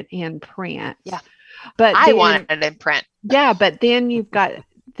want it in print. Yeah. But I want it in print. Yeah, but then you've got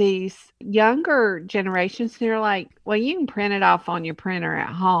these younger generations, they're like, well, you can print it off on your printer at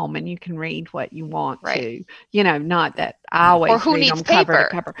home and you can read what you want to, not that I always or who read needs them cover paper.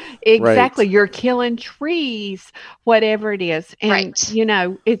 to cover. Exactly. Right. You're killing trees, whatever it is. And,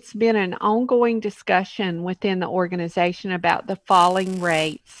 it's been an ongoing discussion within the organization about the falling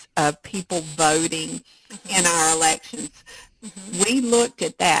rates of people voting in our elections. We looked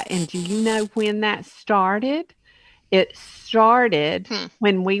at that, and do you know when that started? It started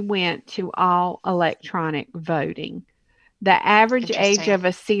when we went to all electronic voting. The average age of a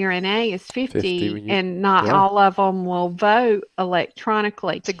CRNA is 50 and not all of them will vote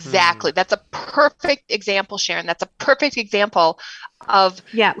electronically. Exactly. That's a perfect example, Sharon. That's a perfect example of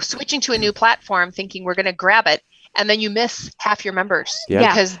switching to a new platform, thinking we're going to grab it. And then you miss half your members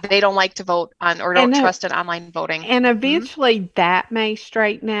because they don't like to vote on or don't trust in online voting. And eventually that may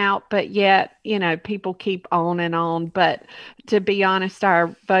straighten out, but yet, people keep on and on. But to be honest,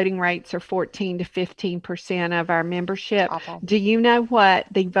 our voting rates are 14 to 15% of our membership. Awful. Do you know what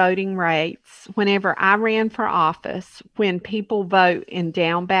the voting rates, whenever I ran for office, when people vote in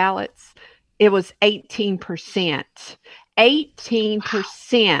down ballots, it was 18%.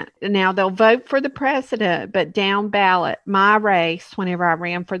 18%. Now they'll vote for the president, but down ballot, my race, whenever I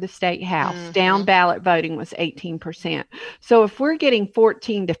ran for the state house, down ballot voting was 18%. So if we're getting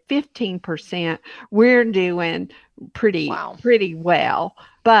 14 to 15%, we're doing pretty well.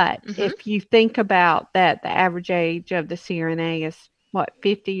 But if you think about that, the average age of the CRNA is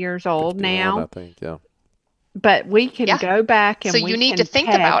 50 years old now? I think, But we can go back and so you need to think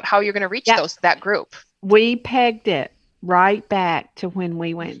about how you're going to reach that group. We pegged it right back to when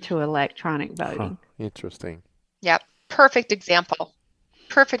we went to electronic voting. Interesting. Yep. Perfect example.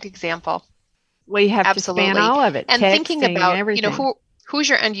 We have to span all of it. And thinking about, everything. Who's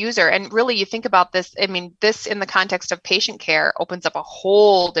your end user? And really you think about this, I mean, this in the context of patient care opens up a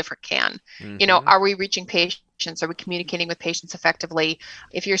whole different can. Are we reaching patients? Are we communicating with patients effectively?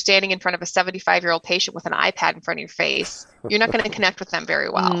 If you're standing in front of a 75-year-old patient with an iPad in front of your face, you're not going to connect with them very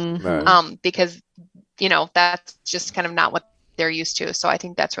well because that's just kind of not what they're used to. So I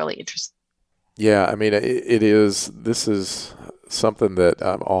think that's really interesting. Yeah, I mean, this is something that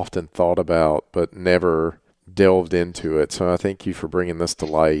I've often thought about, but never delved into it. So I thank you for bringing this to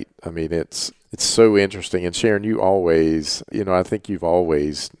light. I mean, it's so interesting. And Sharon, you always, I think you've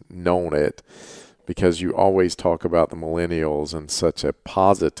always known it because you always talk about the millennials in such a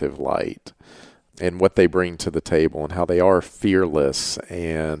positive light and what they bring to the table and how they are fearless.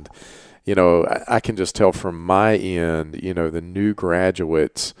 And I can just tell from my end, the new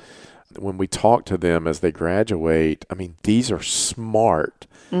graduates, when we talk to them as they graduate, I mean, these are smart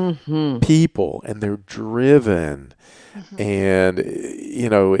people and they're driven. And,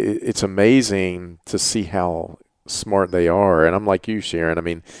 it's amazing to see how smart they are. And I'm like you, Sharon. I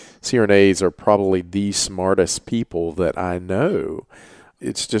mean, CRNAs are probably the smartest people that I know.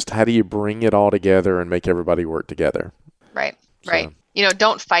 It's just how do you bring it all together and make everybody work together? Right.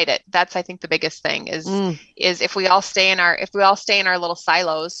 Don't fight it. That's, I think, the biggest thing is if we all stay in our little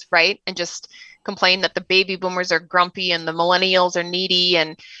silos, right, and just complain that the baby boomers are grumpy and the millennials are needy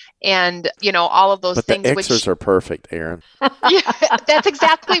and all of those things. The Xers are perfect, Aaron. Yeah, that's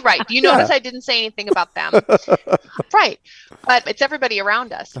exactly right. You notice I didn't say anything about them, right? But it's everybody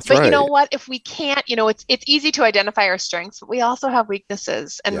around us. That's but right. You know what? If we can't, it's easy to identify our strengths, but we also have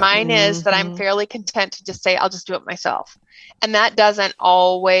weaknesses. And mine is that I'm fairly content to just say, I'll just do it myself. And that doesn't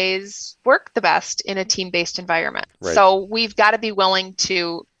always work the best in a team-based environment. Right. So we've got to be willing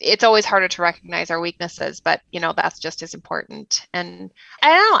to, it's always harder to recognize our weaknesses, but that's just as important. And I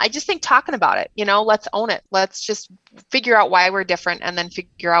don't know, I just think talking about it, let's own it. Let's just figure out why we're different and then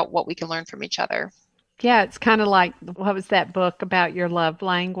figure out what we can learn from each other. Yeah, it's kind of like, what was that book about your love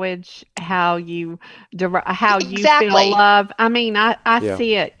language? How you feel love. I mean, I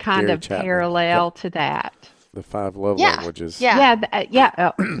see it kind Gary of Chapman. Parallel to that. The 5 love languages. Yeah.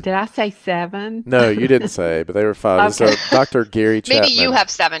 Did I say 7? No, you didn't say, but they were 5. Okay. So Dr. Gary Chapman. Maybe you have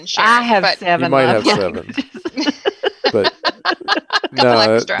 7, Sharon. I have 7. You might love have 7. languages. But couple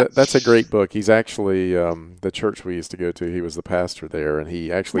No, extra. that's a great book. He's actually the church we used to go to. He was the pastor there, and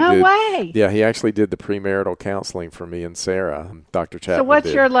he actually No did. way. Yeah, he actually did the premarital counseling for me and Sarah. Dr. Chapman So what's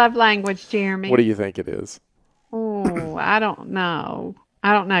did. your love language, Jeremy? What do you think it is? Oh, I don't know.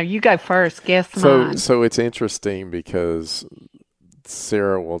 I don't know. You go first. Guess mine. So it's interesting because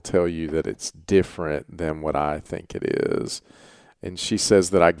Sarah will tell you that it's different than what I think it is. And she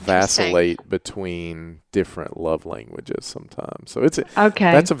says that I vacillate between different love languages sometimes. So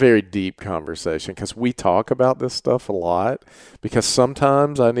Okay. that's a very deep conversation because we talk about this stuff a lot because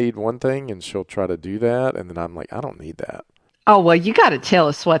sometimes I need one thing and she'll try to do that. And then I'm like, I don't need that. Oh, well, you got to tell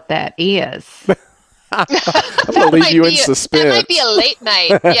us what that is. I'm going to leave you in suspense. That might be a late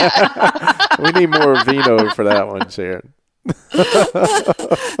night. Yeah. We need more vino for that one, Sharon.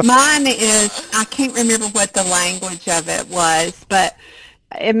 Mine is, I can't remember what the language of it was, but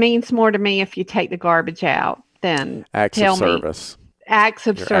it means more to me if you take the garbage out than Acts tell of service. acts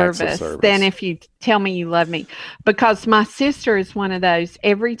of Your service than if you tell me you love me. Because my sister is one of those,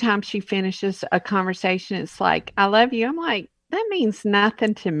 every time she finishes a conversation, it's like, I love you. I'm like, that means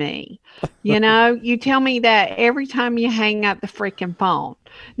nothing to me. You tell me that every time you hang up the freaking phone.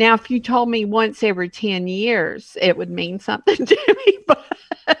 Now, if you told me once every 10 years, it would mean something to me, but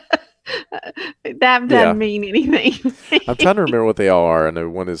that doesn't mean anything. I'm trying to remember what they all are. I know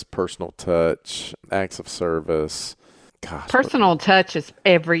one is personal touch, acts of service. Gosh, Personal touch is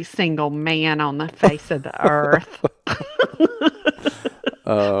every single man on the face of the earth.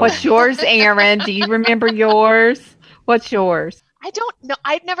 What's yours, Aaron? Do you remember yours? What's yours? I don't know.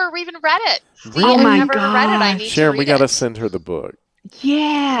 I've never even read it. See, Really? Oh my I've never read it. I need Sharon, to read we got to it. send her the book.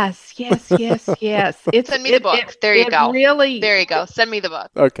 Yes. It's Send me the book. There you go. Really, There you go. Send me the book.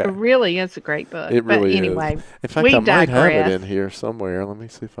 Okay. it really is a great book. It really but anyway, is. In fact, we I might have it digress. in here somewhere. Let me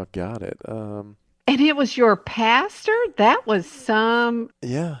see if I've got it. And it was your pastor? That was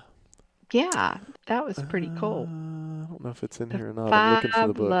that was pretty cool. I don't know if it's in The here or not. I'm looking for the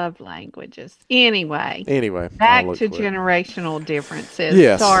five book. love languages. Anyway, Anyway, back I'll look to for it. generational differences.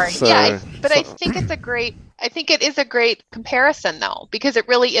 Yes. Sorry. So- I think it is a great comparison though, because it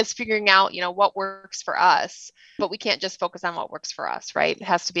really is figuring out, what works for us, but we can't just focus on what works for us, right? It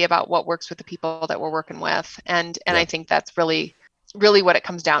has to be about what works with the people that we're working with. And I think that's really, really what it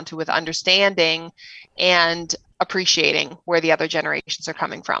comes down to with understanding and appreciating where the other generations are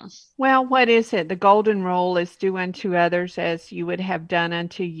coming from. Well, what is it? The golden rule is do unto others as you would have done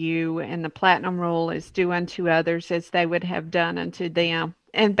unto you. And the platinum rule is do unto others as they would have done unto them.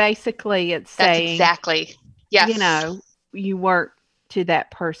 And basically it's That's saying, exactly. Yes. You work to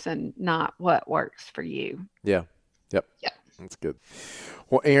that person, not what works for you. Yeah. Yep. Yep. That's good.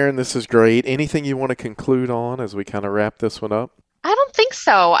 Well, Aaron, this is great. Anything you want to conclude on as we kind of wrap this one up? I don't think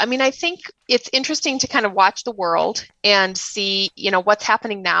so. I mean, I think it's interesting to kind of watch the world and see, what's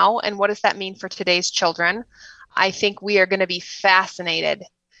happening now and what does that mean for today's children. I think we are going to be fascinated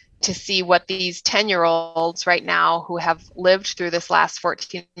to see what these 10-year-olds right now who have lived through this last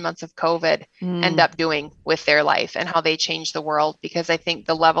 14 months of COVID end up doing with their life and how they change the world. Because I think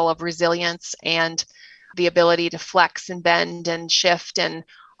the level of resilience and the ability to flex and bend and shift and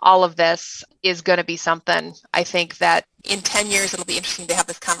all of this is going to be something. I think that in 10 years, it'll be interesting to have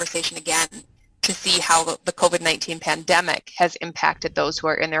this conversation again to see how the COVID-19 pandemic has impacted those who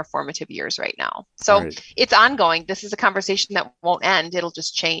are in their formative years right now. So It's ongoing. This is a conversation that won't end. It'll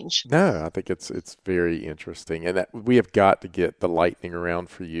just change. No, I think it's very interesting. And we have got to get the lightning round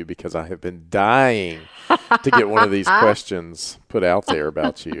for you because I have been dying to get one of these questions put out there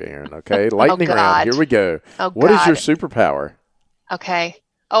about you, Aaron. Okay, lightning round. Here we go. What is your superpower? Okay.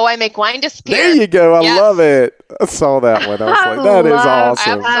 Oh, I make wine disappear. There you go. I love it. I saw that one. I was like, that is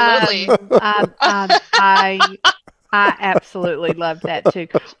awesome. Absolutely. I absolutely love that too.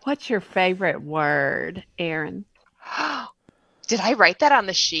 What's your favorite word, Aaron? Did I write that on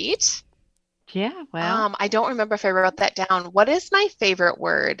the sheet? Yeah, well. I don't remember if I wrote that down. What is my favorite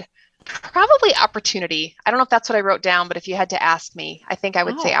word? Probably opportunity. I don't know if that's what I wrote down, but if you had to ask me, I think I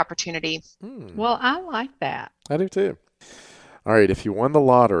would say opportunity. Well, I like that. I do too. All right. If you won the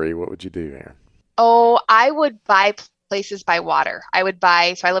lottery, what would you do, Aaron? Oh, I would buy places by water. So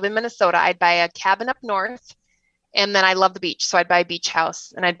I live in Minnesota. I'd buy a cabin up north, and then I love the beach. So I'd buy a beach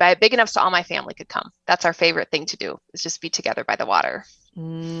house, and I'd buy it big enough so all my family could come. That's our favorite thing to do, is just be together by the water.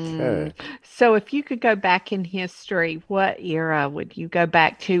 Okay. So if you could go back in history, what era would you go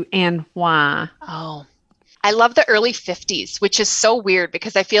back to and why? Oh, I love the early 50s, which is so weird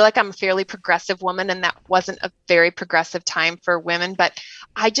because I feel like I'm a fairly progressive woman and that wasn't a very progressive time for women. But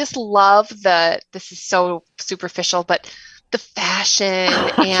I just love this is so superficial, but the fashion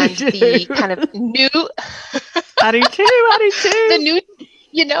and the kind of new, I do too.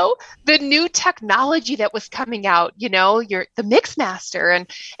 The new technology that was coming out, the Mixmaster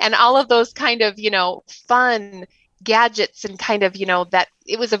and all of those kind of, fun gadgets and kind of, that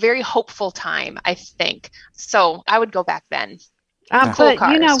it was a very hopeful time, I think. So I would go back then. But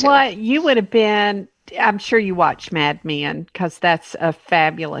you know what? You would have been, I'm sure you watch Mad Men because that's a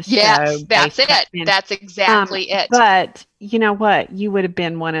fabulous show. Yes, that's it. That's exactly it. But you know what? You would have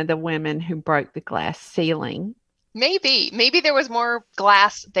been one of the women who broke the glass ceiling. Maybe there was more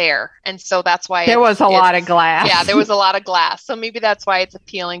glass there. And so that's why there was a lot of glass. Yeah, there was a lot of glass. So maybe that's why it's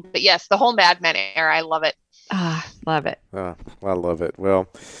appealing. But yes, the whole Mad Men era, I love it. Love it. I love it. Well,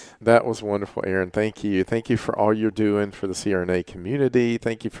 that was wonderful, Erin. Thank you. Thank you for all you're doing for the CRNA community.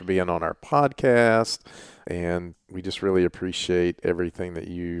 Thank you for being on our podcast. And we just really appreciate everything that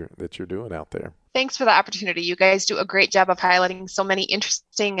you're doing out there. Thanks for the opportunity. You guys do a great job of highlighting so many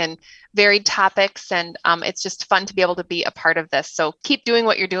interesting and varied topics. And it's just fun to be able to be a part of this. So keep doing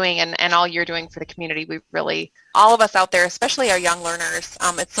what you're doing and all you're doing for the community. We really, all of us out there, especially our young learners,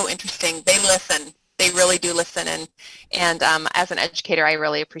 it's so interesting. They listen. They really do listen. And as an educator, I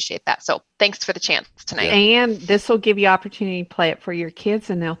really appreciate that. So thanks for the chance tonight. And this will give you opportunity to play it for your kids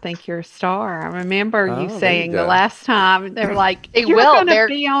and they'll think you're a star. I remember you saying the last time, they're like, you're going to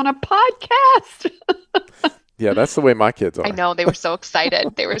be on a podcast. Yeah, that's the way my kids are. I know. They were so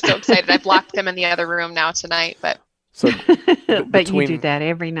excited. I've locked them in the other room now tonight. But you do that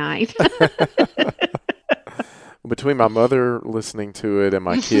every night. Between my mother listening to it and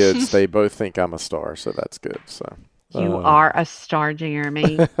my kids, they both think I'm a star, so that's good. So you are a star,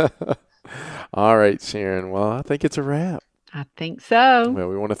 Jeremy. All right, Sharon. Well, I think it's a wrap. I think so. Well,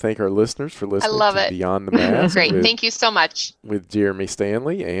 we want to thank our listeners for listening to Beyond the Mask. Great. Thank you so much. With Jeremy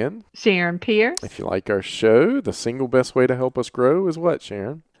Stanley and Sharon Pierce. If you like our show, the single best way to help us grow is what,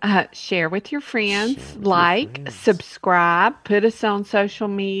 Sharon? Share with your friends, subscribe, put us on social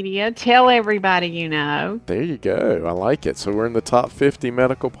media, tell everybody you know. There you go. I like it. So we're in the top 50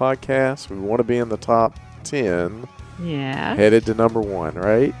 medical podcasts. We want to be in the top 10. Yeah. Headed to number 1,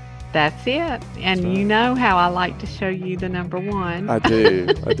 right? That's it. And you know how I like to show you the number 1. I do.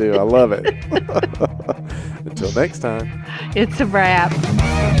 I love it. Until next time. It's a wrap.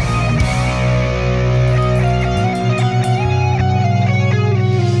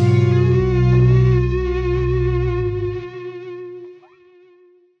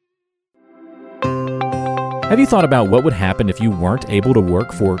 Have you thought about what would happen if you weren't able to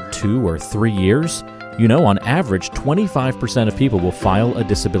work for 2 or 3 years? On average, 25% of people will file a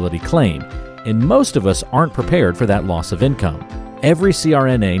disability claim, and most of us aren't prepared for that loss of income. Every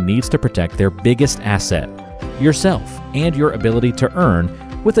CRNA needs to protect their biggest asset, yourself, and your ability to earn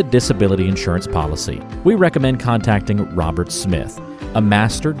with a disability insurance policy. We recommend contacting Robert Smith, a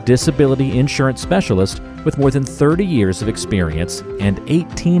master disability insurance specialist with more than 30 years of experience and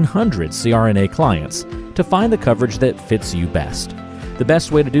 1,800 CRNA clients, to find the coverage that fits you best. The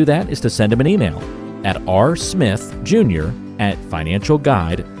best way to do that is to send him an email at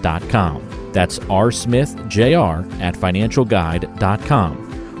rsmithjr@financialguide.com. That's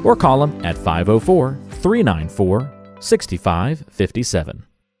rsmithjr@financialguide.com. Or call him at 504-394-6557.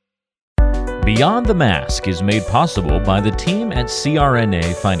 Beyond the Mask is made possible by the team at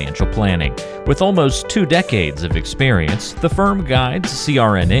CRNA Financial Planning. With almost 2 decades of experience, the firm guides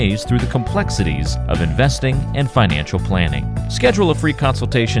CRNAs through the complexities of investing and financial planning. Schedule a free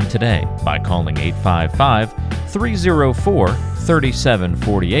consultation today by calling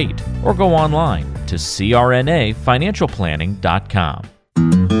 855-304-3748 or go online to crnafinancialplanning.com.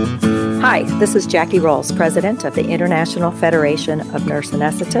 Hi, this is Jackie Rolls, President of the International Federation of Nurse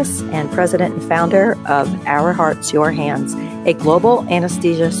Anesthetists and President and founder of Our Hearts, Your Hands, a global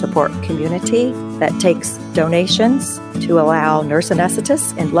anesthesia support community that takes donations to allow nurse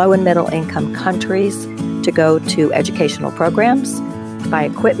anesthetists in low and middle income countries to go to educational programs, buy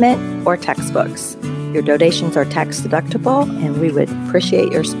equipment, or textbooks. Your donations are tax deductible, and we would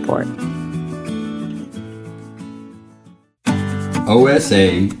appreciate your support.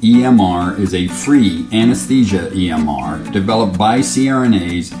 OSA EMR is a free anesthesia EMR developed by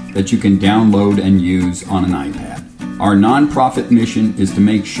CRNAs that you can download and use on an iPad. Our nonprofit mission is to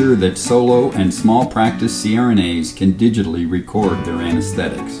make sure that solo and small practice CRNAs can digitally record their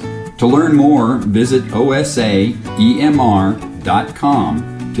anesthetics. To learn more, visit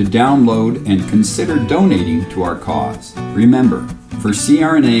osaemr.com to download and consider donating to our cause. Remember, for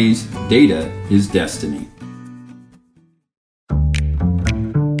CRNAs, data is destiny.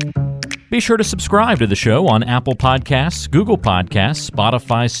 Be sure to subscribe to the show on Apple Podcasts, Google Podcasts,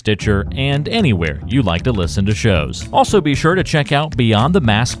 Spotify, Stitcher, and anywhere you like to listen to shows. Also, be sure to check out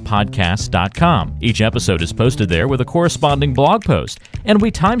BeyondTheMaskPodcast.com. Each episode is posted there with a corresponding blog post, and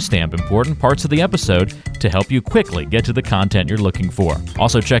we timestamp important parts of the episode to help you quickly get to the content you're looking for.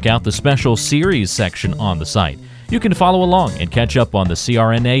 Also, check out the special series section on the site. You can follow along and catch up on the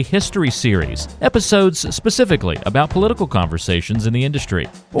CRNA History Series, episodes specifically about political conversations in the industry.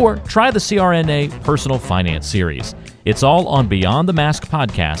 Or try the CRNA Personal Finance Series. It's all on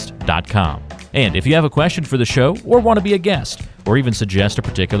BeyondTheMaskPodcast.com. And if you have a question for the show or want to be a guest, or even suggest a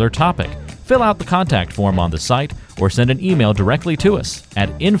particular topic, fill out the contact form on the site or send an email directly to us at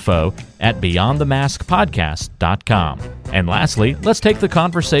info@BeyondTheMaskPodcast.com. And lastly, let's take the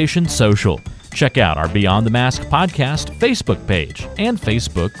conversation social. Check out our Beyond the Mask podcast Facebook page and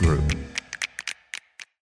Facebook group.